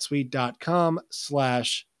is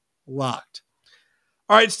netsuite.com/locked.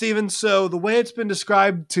 All right, Steven. So the way it's been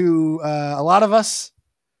described to a lot of us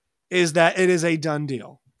is that it is a done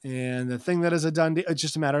deal. And the thing that is a done deal, it's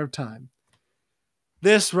just a matter of time.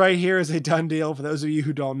 This right here is a done deal. For those of you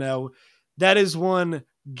who don't know, that is one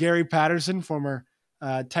Gary Patterson, former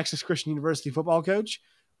Texas Christian University football coach,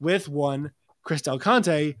 with one Chris Del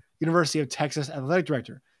Conte, University of Texas athletic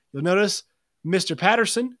director. You'll notice Mr.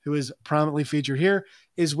 Patterson, who is prominently featured here,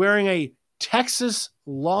 is wearing a Texas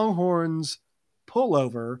Longhorns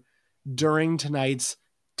pullover during tonight's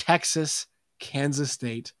Texas-Kansas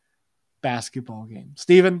State basketball game.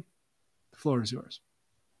 Steven, the floor is yours.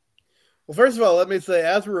 Well, first of all, let me say,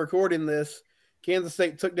 as we're recording this, Kansas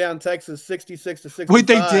State took down Texas 66-65. Wait,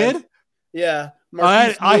 they did? Yeah.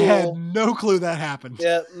 I had no clue that happened.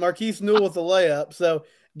 Yeah, Marquise Newell with the layup. So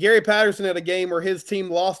Gary Patterson had a game where his team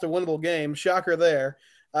lost a winnable game. Shocker there.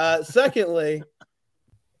 Secondly,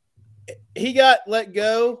 he got let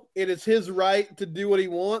go. It is his right to do what he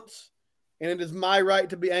wants, and it is my right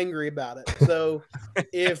to be angry about it. So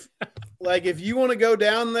if you want to go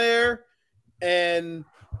down there and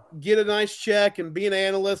get a nice check and be an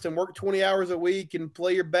analyst and work 20 hours a week and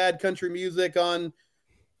play your bad country music on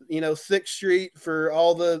 6th Street for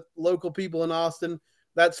all the local people in Austin,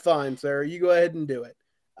 that's fine, sir. You go ahead and do it.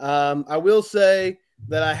 I will say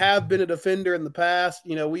that I have been a defender in the past.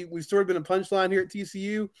 We've sort of been a punchline here at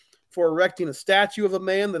TCU for erecting a statue of a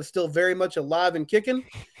man that is still very much alive and kicking.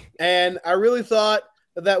 And I really thought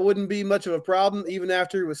that wouldn't be much of a problem even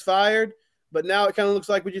after he was fired. But now it kind of looks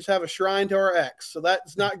like we just have a shrine to our ex. So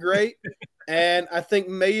that's not great. And I think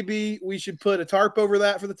maybe we should put a tarp over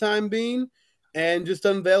that for the time being and just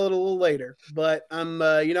unveil it a little later. But I'm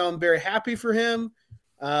very happy for him.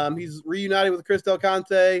 He's reunited with Chris Del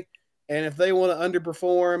Conte. And if they want to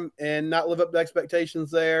underperform and not live up to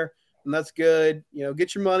expectations there, and that's good.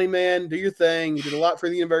 Get your money, man. Do your thing. You did a lot for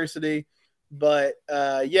the university. But,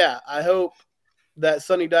 I hope that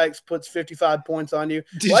Sonny Dykes puts 55 points on you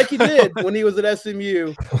like he did when he was at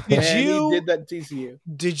SMU. He did that at TCU.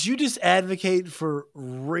 Did you just advocate for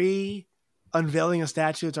unveiling a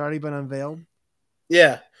statue that's already been unveiled?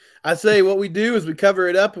 Yeah. I say what we do is we cover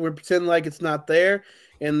it up and we pretend like it's not there.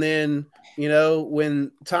 And then,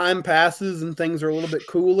 when time passes and things are a little bit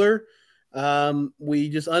cooler, we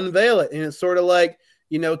just unveil it. And it's sort of like,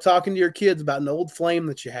 talking to your kids about an old flame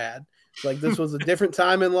that you had. It's like this was a different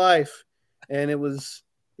time in life. And it was,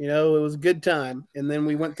 it was a good time. And then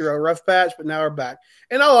we went through a rough patch, but now we're back.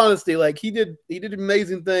 In all honesty, like he did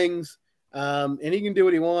amazing things. And he can do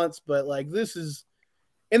what he wants, but like this is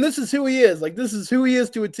who he is. Like this is who he is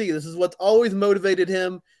to a T. This is what's always motivated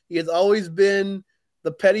him. He has always been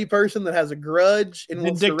the petty person that has a grudge and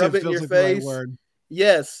wants to rub it in your face.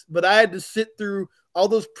 Yes, but I had to sit through all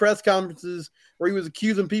those press conferences where he was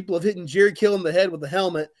accusing people of hitting Jerry Kill in the head with a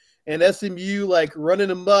helmet and SMU like running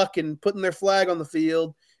amok and putting their flag on the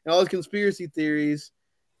field and all those conspiracy theories.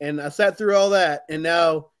 And I sat through all that. And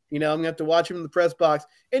now, I'm going to have to watch him in the press box.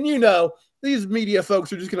 And these media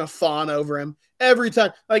folks are just going to fawn over him every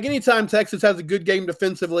time. Like anytime Texas has a good game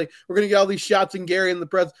defensively, we're going to get all these shots in Gary in the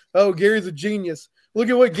press. Oh, Gary's a genius. Look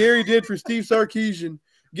at what Gary did for Steve Sarkisian.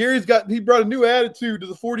 He brought a new attitude to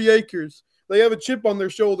the 40 acres. They have a chip on their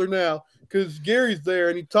shoulder now because Gary's there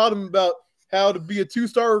and he taught them about how to be a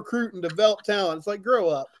 2-star recruit and develop talent. It's like, grow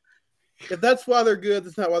up. If that's why they're good,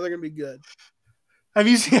 that's not why they're going to be good. Have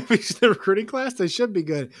you seen the recruiting class? They should be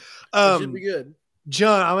good. They should be good.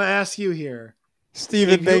 John, I'm going to ask you here.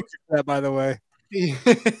 Steven, thank you for that, by the way.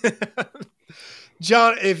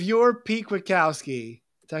 John, if you're Pete Kwiatkowski,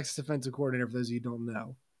 Texas defensive coordinator, for those of you who don't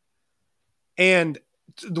know, and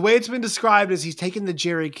the way it's been described is he's taken the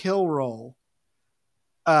Jerry Kill role,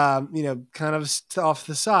 kind of off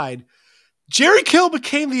the side. Jerry Kill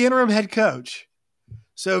became the interim head coach.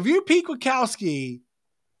 So if you're Pete Kwiatkowski,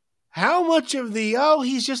 how much of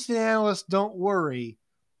he's just an analyst, don't worry,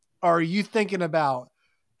 are you thinking about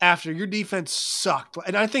after your defense sucked?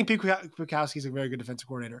 And I think Pete Kwiatkowski is a very good defensive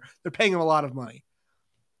coordinator. They're paying him a lot of money.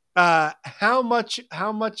 How much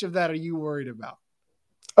of that are you worried about?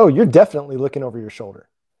 Oh, you're definitely looking over your shoulder.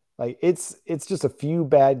 Like it's just a few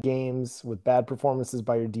bad games with bad performances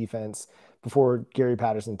by your defense before Gary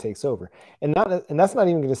Patterson takes over. And that's not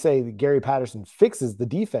even going to say that Gary Patterson fixes the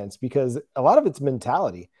defense, because a lot of it's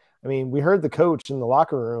mentality. I mean, we heard the coach in the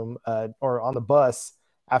locker room or on the bus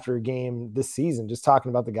after a game this season, just talking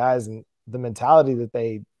about the guys and the mentality that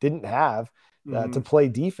they didn't have to play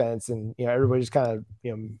defense. And, everybody just kind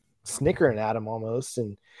of, snickering at him almost.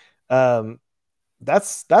 And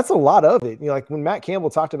that's a lot of it. Like when Matt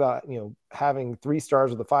Campbell talked about, having 3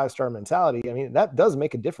 stars with a 5-star mentality, I mean, that does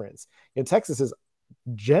make a difference. Texas has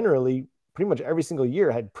generally pretty much every single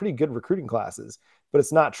year had pretty good recruiting classes, but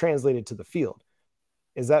it's not translated to the field.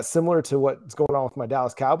 Is that similar to what's going on with my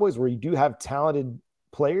Dallas Cowboys, where you do have talented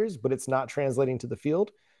players, but it's not translating to the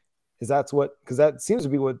field? Because that seems to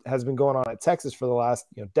be what has been going on at Texas for the last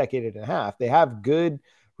decade and a half. They have good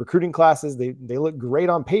recruiting classes. They look great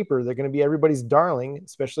on paper. They're going to be everybody's darling,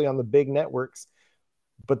 especially on the big networks,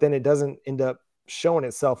 but then it doesn't end up showing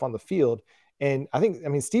itself on the field. And I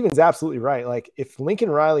mean, Steven's absolutely right. Like if Lincoln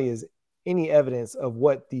Riley is any evidence of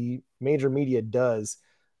what the major media does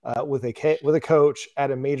with a coach at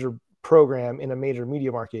a major program in a major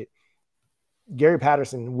media market, Gary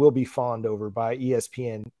Patterson will be fawned over by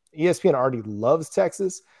ESPN. ESPN already loves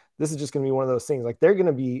Texas. This is just going to be one of those things. Like they're going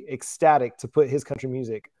to be ecstatic to put his country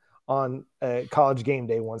music on College Game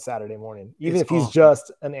Day one Saturday morning, even if he's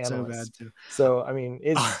just an analyst. So I mean,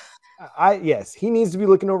 yes, he needs to be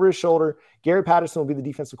looking over his shoulder. Gary Patterson will be the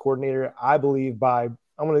defensive coordinator, I believe, I'm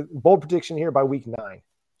going to bold prediction here by week 9.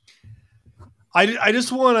 I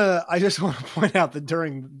just want to point out that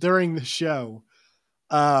during the show,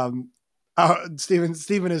 Steven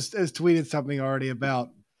has tweeted something already about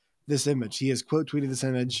this image. He has quote tweeted this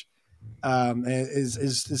image, and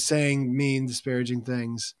is saying mean, disparaging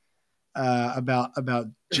things about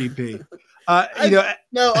GP.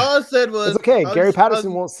 No, all I said was it's okay. Gary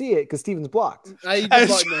Patterson won't see it because Steven's blocked. He just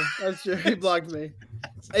blocked me. That's true. He blocked me.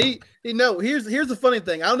 Here's the funny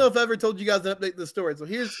thing. I don't know if I ever told you guys to update the story. So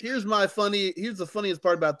here's the funniest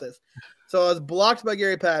part about this. So I was blocked by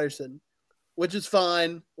Gary Patterson, which is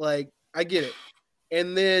fine. Like I get it.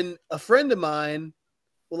 And then a friend of mine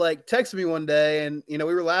texted me one day, and we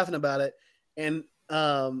were laughing about it. And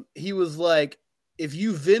he was like, "If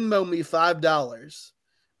you Venmo me $5,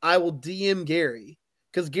 I will DM Gary."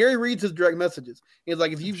 Because Gary reads his direct messages. He's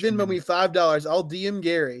like, "If you Venmo me $5, I'll DM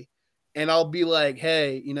Gary, and I'll be like,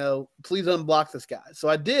 hey, please unblock this guy." So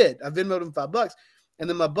I did. I Venmoed him $5, and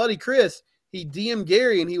then my buddy Chris, he DM'd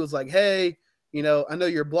Gary, and he was like, "Hey, I know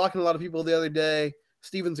you're blocking a lot of people the other day.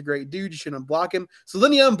 Steven's a great dude. You should unblock him." So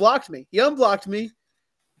then he unblocked me.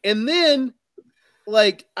 And then,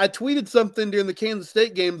 like I tweeted something during the Kansas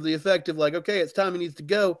State game to the effect of like, okay, it's time he needs to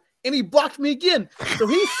go, and he blocked me again. So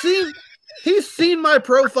he's seen my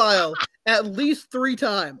profile at least 3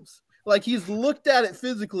 times. Like he's looked at it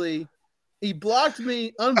physically. He blocked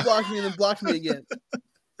me, unblocked me, and then blocked me again.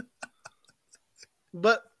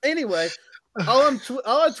 But anyway, all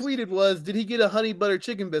I tweeted was, did he get a honey butter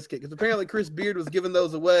chicken biscuit? Because apparently Chris Beard was giving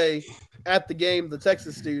those away at the game, the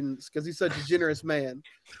Texas students, because he's such a generous man.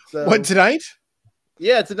 So What, tonight?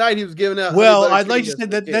 Yeah, tonight he was giving out. Well, I'd like to say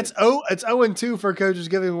that it's 0-2 for coaches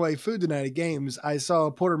giving away food tonight at games. I saw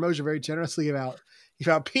Porter Moser very generously give out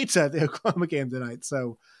pizza at the Oklahoma game tonight.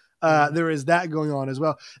 So there is that going on as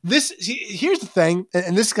well. Here's the thing,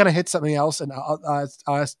 and this kind of hits something else, and I'll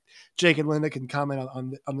ask Jake and Linda can comment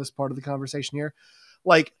on this part of the conversation here.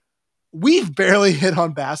 Like, we've barely hit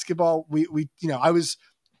on basketball. We've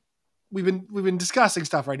been discussing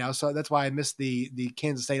stuff right now, so that's why I missed the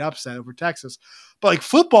Kansas State upset over Texas. But like,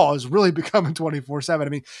 football is really becoming 24/7. I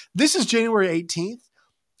mean, this is January 18th,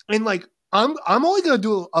 and like I'm only going to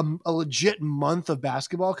do a legit month of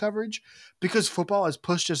basketball coverage because football has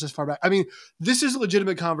pushed us as far back. I mean, this is a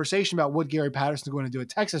legitimate conversation about what Gary Patterson is going to do at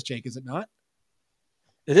Texas, Jake, is it not?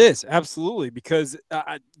 It is, absolutely, because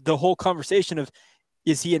the whole conversation of,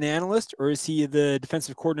 is he an analyst or is he the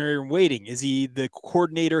defensive coordinator in waiting? Is he the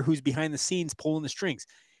coordinator who's behind the scenes pulling the strings?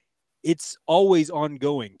 It's always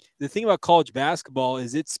ongoing. The thing about college basketball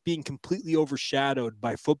is it's being completely overshadowed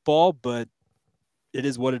by football, but it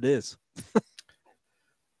is what it is.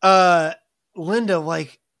 Linda,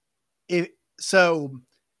 like, if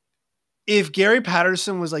Gary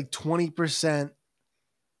Patterson was like 20%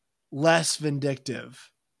 less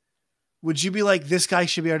vindictive, would you be like, this guy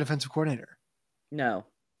should be our defensive coordinator? No.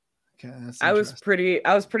 Okay, I was pretty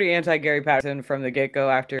anti Gary Patterson from the get-go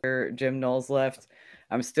after Jim Knowles left.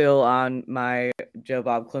 I'm still on my Joe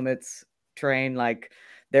Bob Clements train. Like,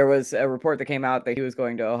 there was a report that came out that he was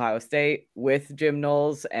going to Ohio State with Jim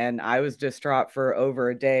Knowles, and I was distraught for over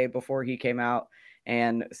a day before he came out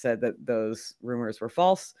and said that those rumors were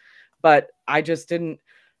false. But I just didn't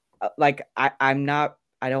like.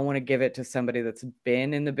 I don't want to give it to somebody that's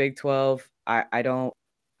been in the Big 12. I'm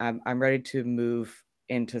ready to move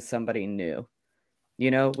into somebody new.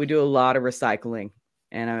 You know, we do a lot of recycling,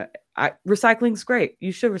 and recycling's great.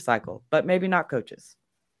 You should recycle, but maybe not coaches.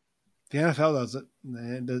 The NFL does it.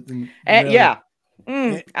 Yeah.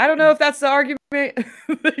 I don't know if that's the argument.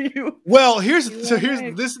 Well,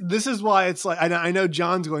 this is why it's like, I know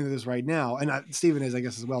John's going through this right now, and Steven is, I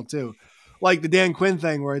guess, as well too. Like the Dan Quinn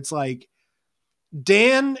thing, where it's like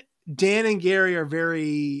Dan and Gary are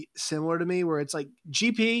very similar to me, where it's like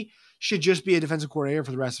GP should just be a defensive coordinator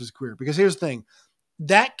for the rest of his career. Because here's the thing,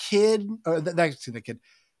 that kid,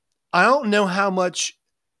 I don't know how much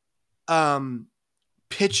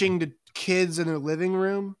pitching to kids in their living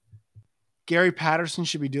room Gary Patterson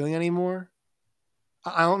should be doing anymore.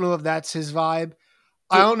 I don't know if that's his vibe.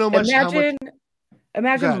 I don't know much.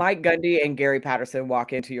 Imagine Mike Gundy and Gary Patterson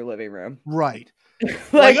walk into your living room. Right.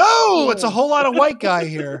 like, it's a whole lot of white guy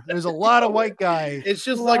here. There's a lot of white guy. It's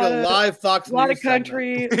just like a live Fox News. A lot of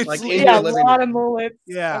country. Like, a lot of mullets.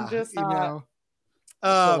 Yeah. I'm just you know.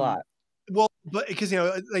 a lot. Well, but because,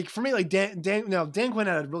 like for me, like Dan Quinn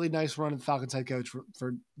had a really nice run as the Falcons head coach for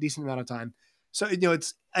a decent amount of time. So, I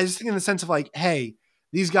just think in the sense of like, hey,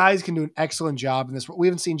 these guys can do an excellent job in this. We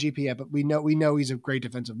haven't seen GP yet, but we know he's a great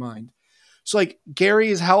defensive mind. So like Gary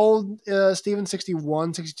is how old, Steven?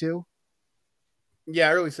 61, 62?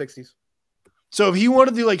 Yeah, early 60s. So if he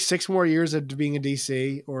wanted to do like 6 more years of being a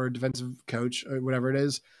DC or a defensive coach or whatever it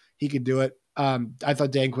is, he could do it. I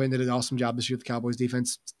thought Dan Quinn did an awesome job this year with the Cowboys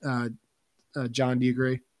defense. John, do you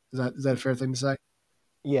agree? Is that a fair thing to say?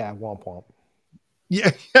 Yeah, womp womp.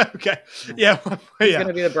 Yeah. Okay. Yeah. He's going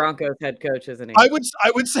to be the Broncos head coach, isn't he? I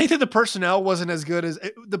would say that the personnel wasn't as good as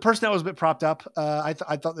the personnel was a bit propped up. I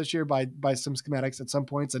thought this year by some schematics at some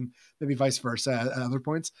points, and maybe vice versa at other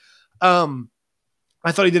points.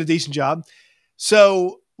 I thought he did a decent job.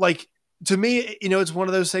 So like, to me, it's one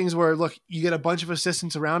of those things where, look, you get a bunch of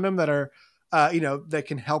assistants around him that are, that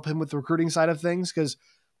can help him with the recruiting side of things. Cause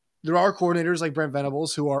there are coordinators like Brent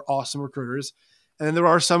Venables who are awesome recruiters. And then there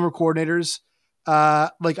are some coordinators,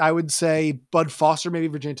 like I would say Bud Foster, maybe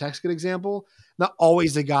Virginia Tech's a good example. Not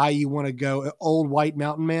always the guy you want to go, old white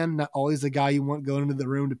mountain man, not always the guy you want going into the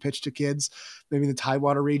room to pitch to kids, maybe in the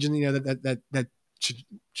Tidewater region, that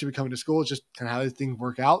should be coming to school. It's just kind of how things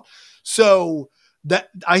work out. So that,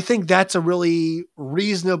 I think that's a really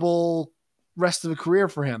reasonable rest of the career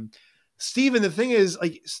for him. Steven, the thing is,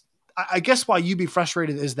 like, I guess why you'd be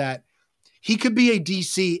frustrated is that he could be a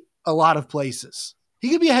DC a lot of places. He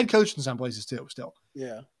could be a head coach in some places too, still.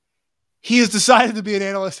 Yeah. he has decided to be an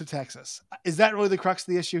analyst at Texas. Is that really the crux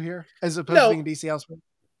of the issue here, as opposed to being a DC elsewhere?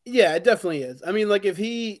 Yeah, it definitely is. I mean, like if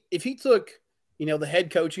he took, the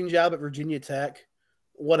head coaching job at Virginia Tech,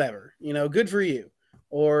 whatever, good for you,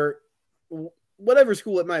 or whatever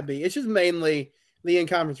school it might be. It's just mainly the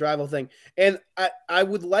in-conference rival thing. And I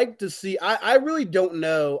would like to see, I really don't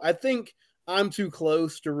know. I think I'm too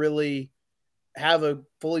close to really have a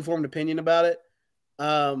fully formed opinion about it.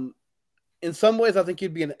 In some ways, I think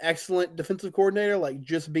he'd be an excellent defensive coordinator, like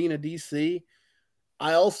just being a DC.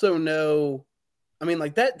 I also know,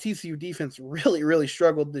 like that TCU defense really, really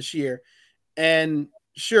struggled this year. And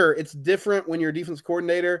sure, it's different when you're a defense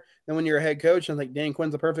coordinator than when you're a head coach. And I think Dan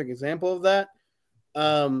Quinn's a perfect example of that.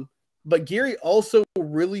 But Gary also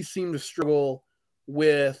really seemed to struggle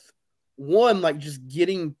with one, like just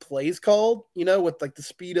getting plays called, with like the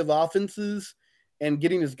speed of offenses and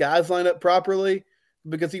getting his guys lined up properly,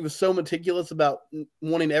 because he was so meticulous about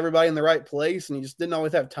wanting everybody in the right place. And he just didn't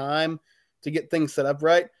always have time to get things set up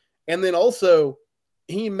right. And then also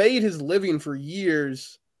he made his living for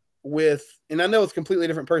years with, and I know it's completely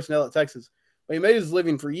different personnel at Texas, but he made his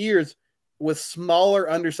living for years with smaller,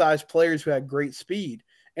 undersized players who had great speed.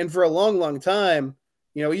 And for a long, long time,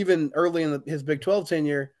 even early in his Big 12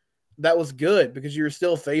 tenure, that was good because you were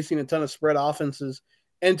still facing a ton of spread offenses.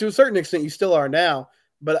 And to a certain extent, you still are now.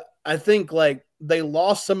 But I think like they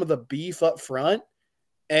lost some of the beef up front.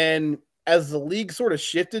 And as the league sort of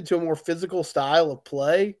shifted to a more physical style of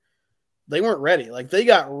play, they weren't ready. Like they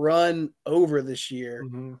got run over this year.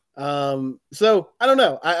 Mm-hmm. So I don't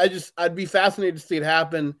know. I'd be fascinated to see it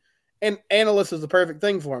happen. And analyst is the perfect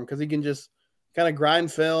thing for him because he can just kind of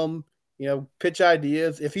grind film, pitch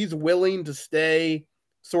ideas. If he's willing to stay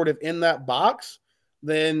sort of in that box,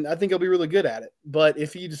 then I think he'll be really good at it. But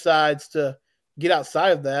if he decides to get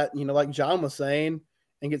outside of that, like John was saying,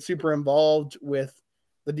 and get super involved with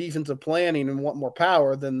the defensive planning and want more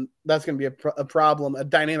power, then that's going to be a problem, a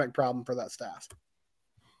dynamic problem for that staff.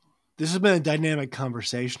 This has been a dynamic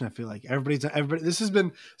conversation. I feel like everybody. It's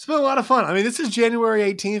been a lot of fun. I mean, this is January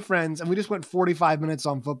 18th, friends, and we just went 45 minutes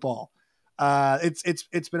on football.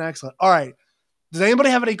 It's been excellent. All right. Does anybody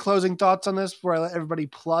have any closing thoughts on this before I let everybody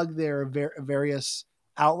plug their various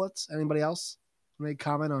outlets? Anybody else make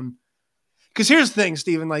comment on? Because here's the thing,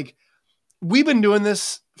 Stephen. Like we've been doing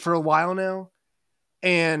this for a while now,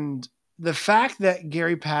 and the fact that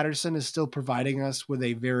Gary Patterson is still providing us with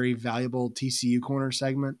a very valuable TCU corner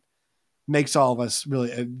segment makes all of us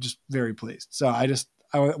really just very pleased. So I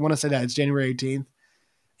want to say that it's January 18th.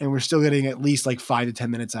 And we're still getting at least like 5 to 10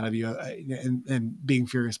 minutes out of you and being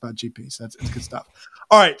furious about GP. So it's good stuff.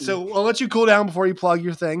 All right. So I'll let you cool down before you plug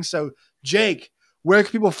your thing. So Jake, where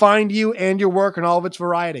can people find you and your work and all of its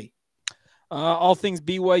variety? All things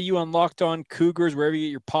BYU on Locked On Cougars, wherever you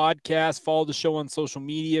get your podcast. Follow the show on social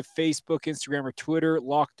media, Facebook, Instagram, or Twitter,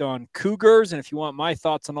 Locked On Cougars. And if you want my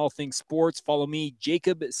thoughts on all things sports, follow me,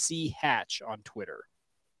 Jacob C. Hatch, on Twitter.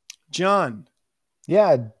 John.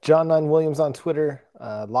 Yeah, John 9 Williams on Twitter,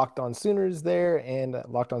 Locked On Sooners there, and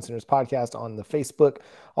Locked On Sooners podcast on the Facebook.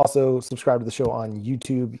 Also, subscribe to the show on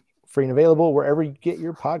YouTube, free and available wherever you get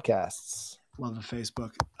your podcasts. Love the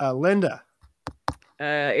Facebook. Linda.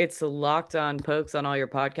 It's Locked On Pokes on all your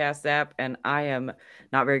podcast app, and I am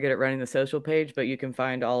not very good at running the social page, but you can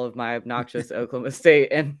find all of my obnoxious Oklahoma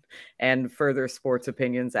State and further sports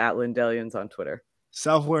opinions at Lindellians on Twitter.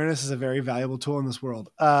 Self-awareness is a very valuable tool in this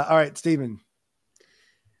world. All right, Stephen.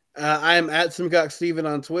 I am at Simcox Steven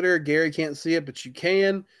on Twitter. Gary can't see it, but you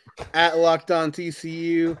can. At Locked On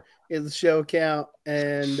TCU is the show account.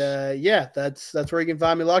 And that's where you can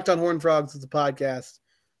find me. Locked On Horned Frogs is the podcast,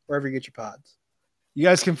 wherever you get your pods. You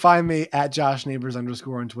guys can find me at @JoshNeighbors_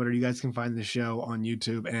 on Twitter. You guys can find the show on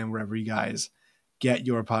YouTube and wherever you guys get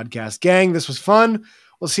your podcast. Gang, this was fun.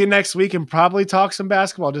 We'll see you next week and probably talk some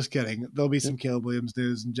basketball. Just kidding. There'll be some Caleb Williams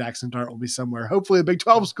news and Jackson Dart will be somewhere. Hopefully a Big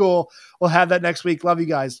 12 school. We'll have that next week. Love you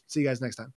guys. See you guys next time.